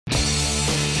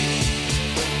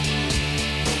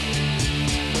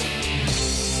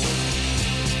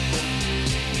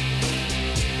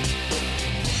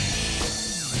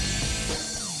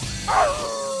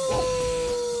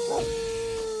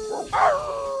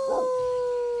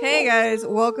Hey guys,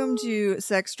 welcome to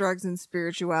Sex, Drugs, and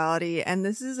Spirituality, and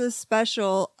this is a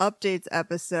special updates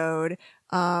episode,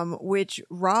 which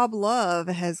Rob Love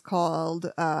has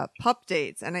called Pup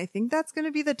Dates, and I think that's going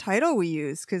to be the title we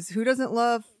use, because who doesn't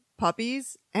love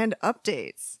puppies and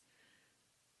updates?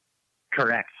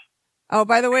 Correct. Oh,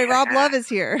 by the way, Rob Love is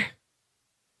here.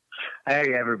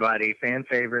 Hey everybody, fan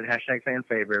favorite, #fan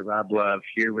favorite, Rob Love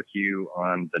here with you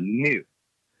on the new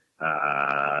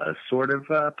sort of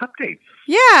pup dates.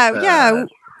 Yeah.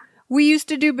 We used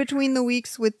to do Between the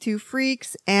Weeks with Two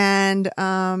Freaks, and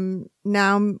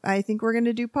now I think we're going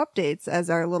to do Pup Dates as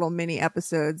our little mini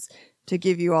episodes to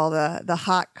give you all the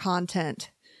hot content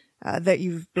that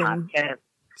you've been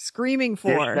screaming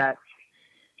for.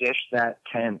 Dish that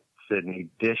tent, Sydney.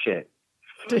 Dish it.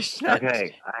 Dish that.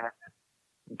 Okay.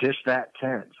 Dish that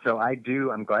tent. So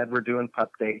I'm glad we're doing pup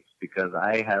dates because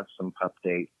I have some pup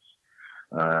dates.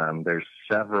 There's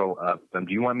several of them.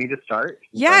 Do you want me to start?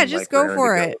 Yeah, just go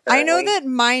for it. I know that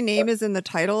my name is in the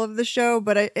title of the show,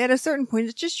 but at a certain point,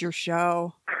 it's just your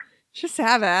show. Just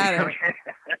have at it.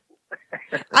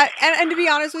 And to be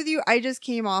honest with you, I just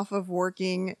came off of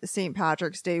working St.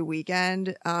 Patrick's Day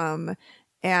weekend, and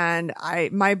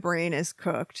my brain is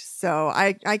cooked, so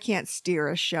I can't steer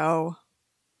a show.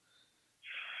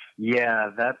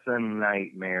 Yeah, that's a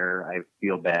nightmare. I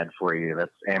feel bad for you.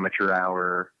 That's amateur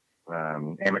hour.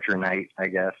 Amateur night, I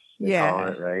guess. Call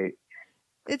it, right?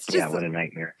 It's just what a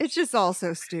nightmare. It's just all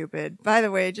so stupid. By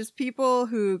the way, just people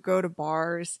who go to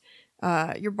bars,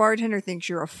 your bartender thinks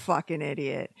you're a fucking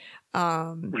idiot.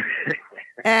 And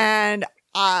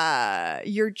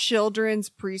your children's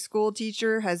preschool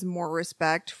teacher has more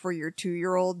respect for your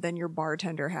 2-year-old than your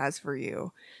bartender has for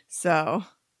you. So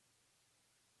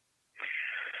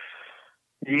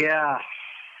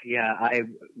Yeah, I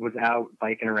was out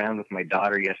biking around with my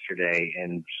daughter yesterday,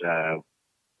 and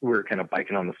we were kind of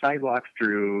biking on the sidewalks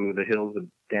through the hills of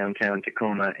downtown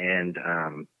Tacoma, and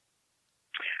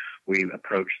we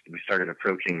started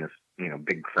approaching this,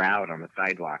 big crowd on the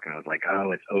sidewalk, and I was like,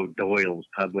 oh, it's O'Doyle's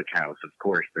Public House. Of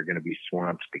course, they're going to be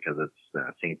swamped because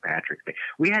it's St. Patrick's Day.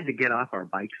 We had to get off our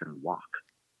bikes and walk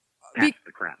past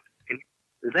the crowd.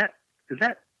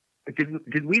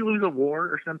 Did we lose a war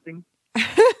or something?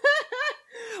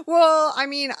 Well, I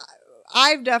mean,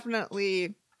 I've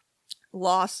definitely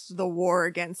lost the war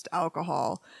against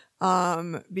alcohol,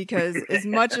 because as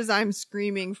much as I'm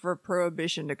screaming for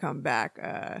prohibition to come back,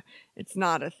 it's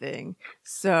not a thing.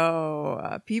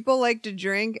 So people like to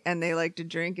drink, and they like to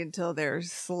drink until they're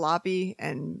sloppy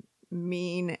and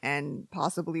mean and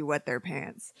possibly wet their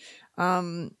pants.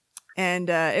 And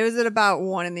it was at about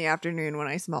 1 PM when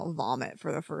I smelled vomit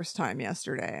for the first time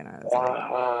yesterday, and I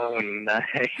was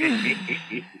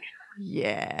nice.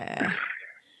 Yeah.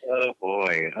 Oh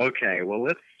boy. Okay. Well,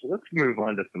 let's move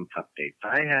on to some pup dates.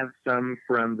 I have some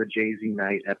from the Jay-Z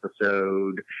Night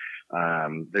episode.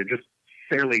 They're just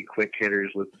fairly quick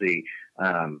hitters. Let's see.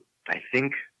 I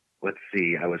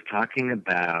was talking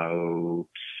about.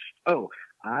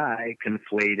 I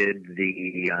conflated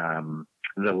the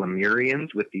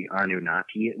Lemurians with the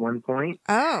Anunnaki at one point.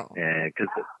 Oh. Because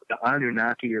the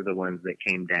Anunnaki are the ones that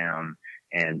came down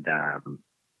and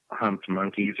humped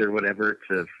monkeys or whatever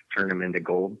to turn them into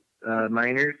gold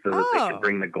miners so that they could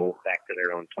bring the gold back to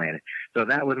their own planet. So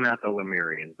that was not the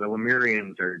Lemurians. The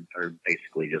Lemurians are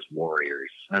basically just warriors.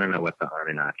 I don't know what the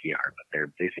Anunnaki are,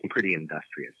 but they seem pretty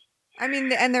industrious. I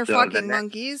mean, and they're fucking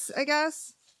monkeys, I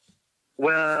guess.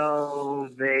 Well,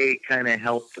 they kind of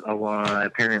helped along.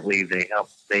 Apparently, they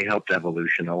helped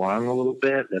evolution along a little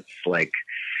bit. That's like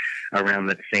around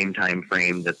the same time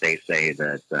frame that they say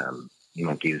that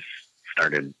monkeys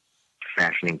started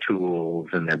fashioning tools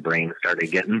and their brains started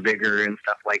getting bigger and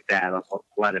stuff like that. A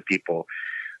lot of people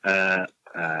say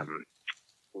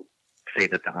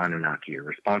that the Anunnaki are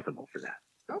responsible for that.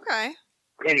 Okay.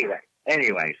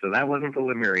 Anyway, so that wasn't the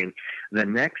Lemurians. The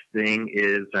next thing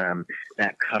is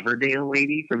that Coverdale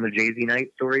lady from the Jay-Z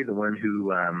Night story, the one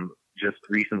who just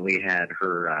recently had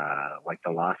her,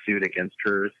 the lawsuit against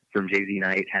her from Jay-Z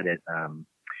Night, had it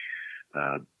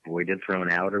voided,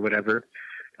 thrown out or whatever.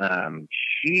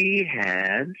 She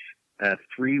had a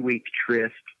 3-week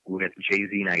tryst with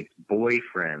Jay-Z Night's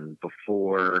boyfriend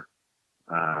before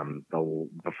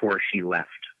she left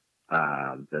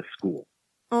the school.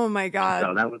 Oh my God.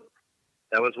 So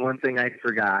that was one thing I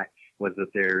forgot, was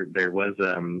that there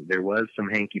was some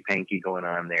hanky panky going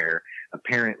on there.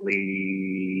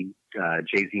 Apparently,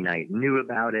 Jay-Z Knight knew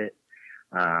about it,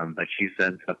 but she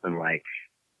said something like,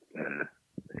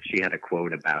 she had a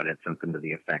quote about it, something to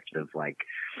the effect of like,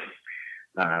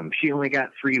 she only got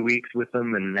 3 weeks with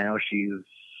him, and now she's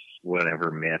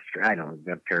whatever miffed. I don't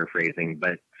know, I'm paraphrasing,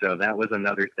 but So that was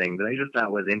another thing that I just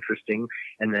thought was interesting.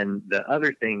 And then the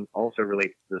other thing also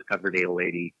relates to this Coverdale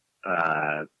lady.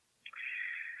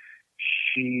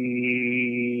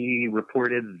 She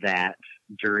reported that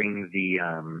during the,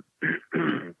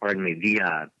 pardon me,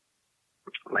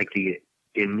 the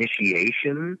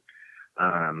initiation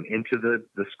into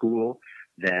the school,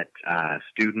 that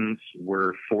students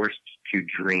were forced to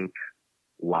drink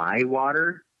lye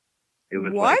water. It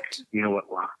was what? Like, you know what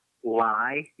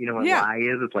lye? You know what lye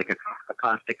is? It's like a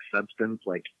caustic substance,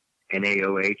 like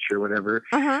NaOH or whatever.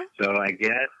 Uh-huh. So I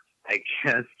guess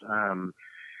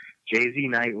Jay-Z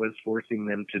Knight was forcing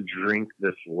them to drink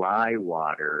this lye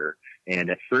water, and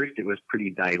at first it was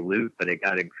pretty dilute, but it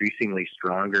got increasingly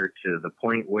stronger to the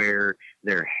point where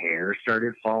their hair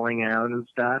started falling out and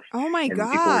stuff. Oh my and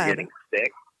God. People were getting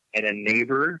sick. And a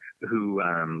neighbor who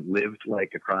lived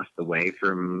like across the way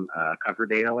from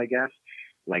Coverdale, I guess,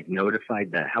 like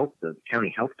notified the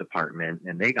county health department,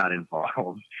 and they got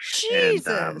involved.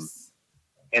 Jesus.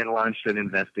 And launched an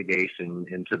investigation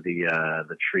into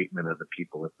the treatment of the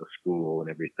people at the school and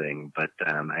everything. But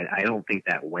I don't think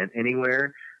that went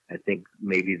anywhere. I think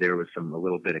maybe there was a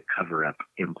little bit of cover up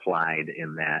implied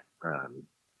in that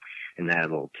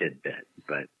little tidbit.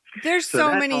 But there's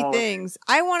so many things.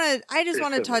 I just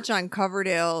want to touch on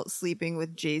Coverdale sleeping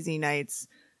with Jay-Z Knight's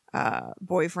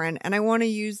boyfriend, and I want to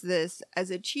use this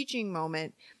as a teaching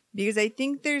moment because I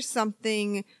think there's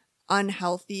something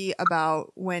unhealthy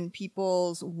about when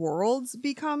people's worlds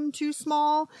become too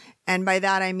small. And by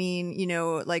that, I mean,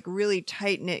 like really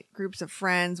tight knit groups of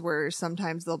friends where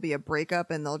sometimes there'll be a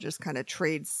breakup and they'll just kind of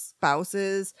trade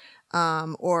spouses.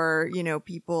 Or,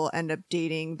 people end up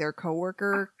dating their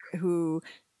coworker who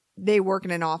they work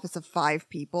in an office of 5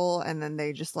 people. And then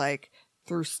they just like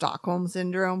through Stockholm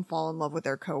syndrome, fall in love with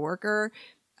their coworker.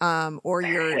 Or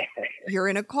you're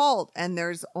in a cult and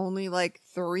there's only like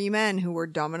 3 men who were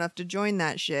dumb enough to join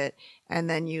that shit. And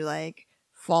then you like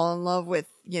fall in love with,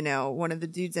 one of the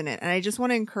dudes in it. And I just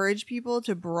want to encourage people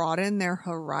to broaden their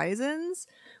horizons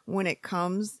when it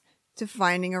comes to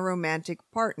finding a romantic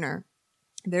partner.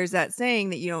 There's that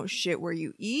saying that you don't shit where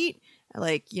you eat.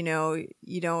 Like, you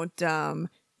don't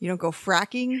go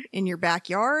fracking in your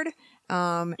backyard.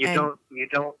 You don't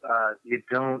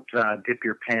dip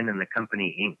your pen in the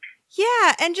company ink.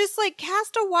 Yeah, and just like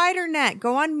cast a wider net.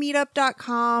 Go on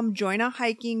meetup.com, join a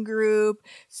hiking group,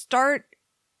 start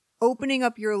opening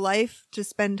up your life to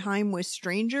spend time with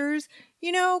strangers.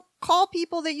 Call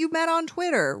people that you met on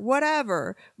Twitter,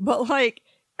 whatever. But like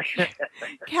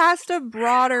cast a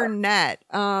broader net.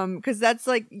 Cause that's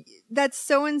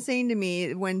so insane to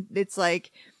me when it's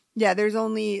like, yeah, there's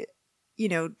only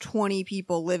 20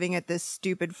 people living at this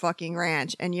stupid fucking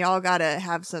ranch and y'all gotta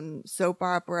have some soap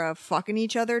opera fucking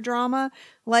each other drama.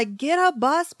 Like, get a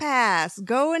bus pass,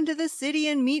 go into the city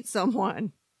and meet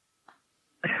someone.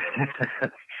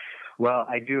 Well,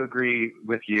 I do agree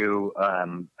with you.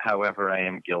 However, I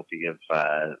am guilty of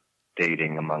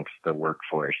dating amongst the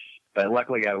workforce. But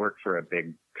luckily I work for a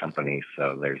big company,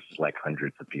 so there's like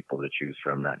hundreds of people to choose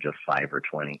from, not just 5 or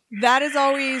 20. That is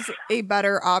always a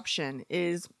better option,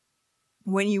 is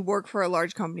when you work for a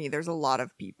large company, there's a lot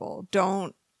of people.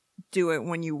 Don't do it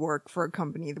when you work for a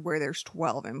company where there's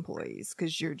 12 employees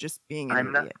because you're just being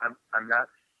an idiot.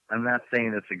 I'm not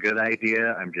saying it's a good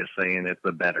idea. I'm just saying it's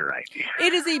a better idea.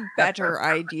 It is a better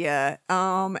idea.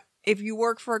 If you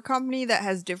work for a company that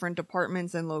has different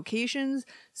departments and locations,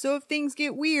 so if things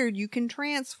get weird, you can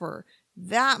transfer.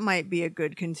 That might be a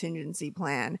good contingency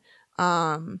plan.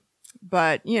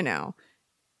 But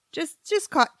just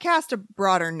cast a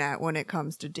broader net when it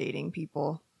comes to dating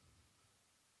people.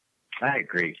 I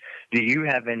agree. Do you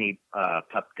have any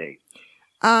pup dates?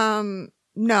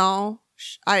 No.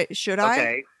 Should I?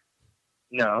 Okay.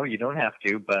 No, you don't have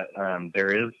to. But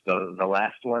there is the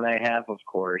last one I have, of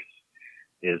course,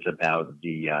 is about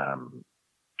the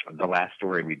last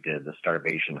story we did, the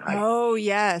starvation hike. Oh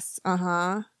yes.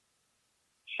 Uh-huh.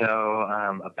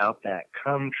 So about that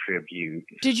cum tribute.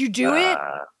 Did you do it?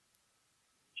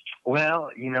 Well,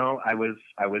 I was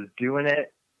doing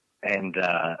it, and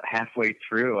halfway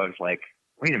through, I was like,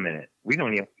 "Wait a minute, we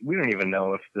don't even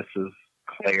know if this is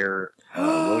Claire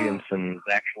Williamson's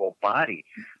actual body.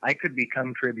 I could be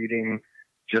contributing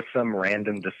just some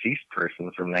random deceased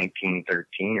person from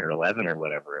 1913 or 11 or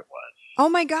whatever it was." Oh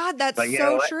my God, that's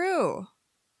so true.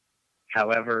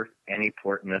 However, any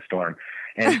port in a storm,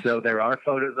 and so there are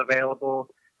photos available.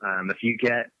 If you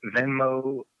get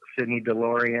Venmo Sydney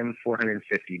DeLorean, $450.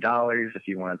 If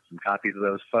you want some copies of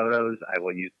those photos, I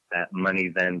will use that money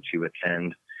then to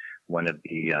attend one of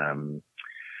the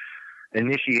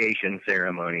initiation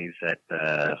ceremonies at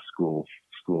the School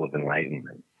of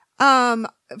Enlightenment.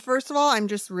 First of all, I'm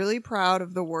just really proud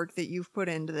of the work that you've put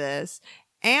into this.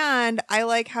 And I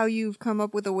like how you've come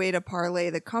up with a way to parlay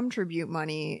the Cum Tribute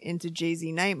money into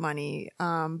Jay-Z Night money.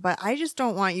 But I just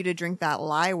don't want you to drink that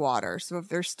lye water. So if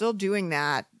they're still doing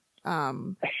that,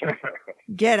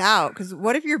 get out. Because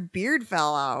what if your beard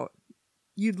fell out?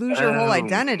 You'd lose your whole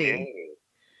identity. Man.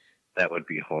 That would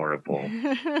be horrible.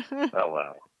 Oh,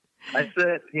 well. I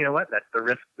said, you know what? That's the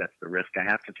risk. That's the risk I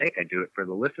have to take. I do it for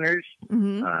the listeners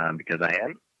because I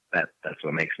am. That's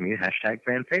what makes me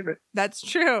 #fan favorite. That's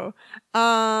true.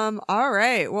 All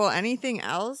right. Well, anything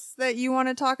else that you want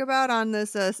to talk about on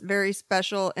this very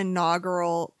special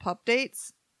inaugural Pup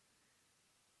Dates?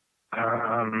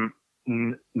 No,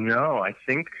 I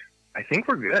think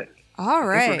we're good. All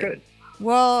right. We're good.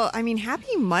 Well, I mean,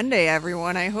 happy Monday,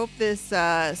 everyone. I hope this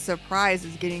surprise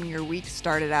is getting your week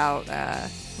started out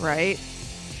right.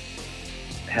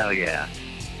 Hell yeah.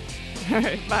 All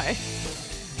right. Bye.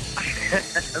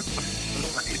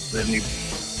 Nice, Sydney.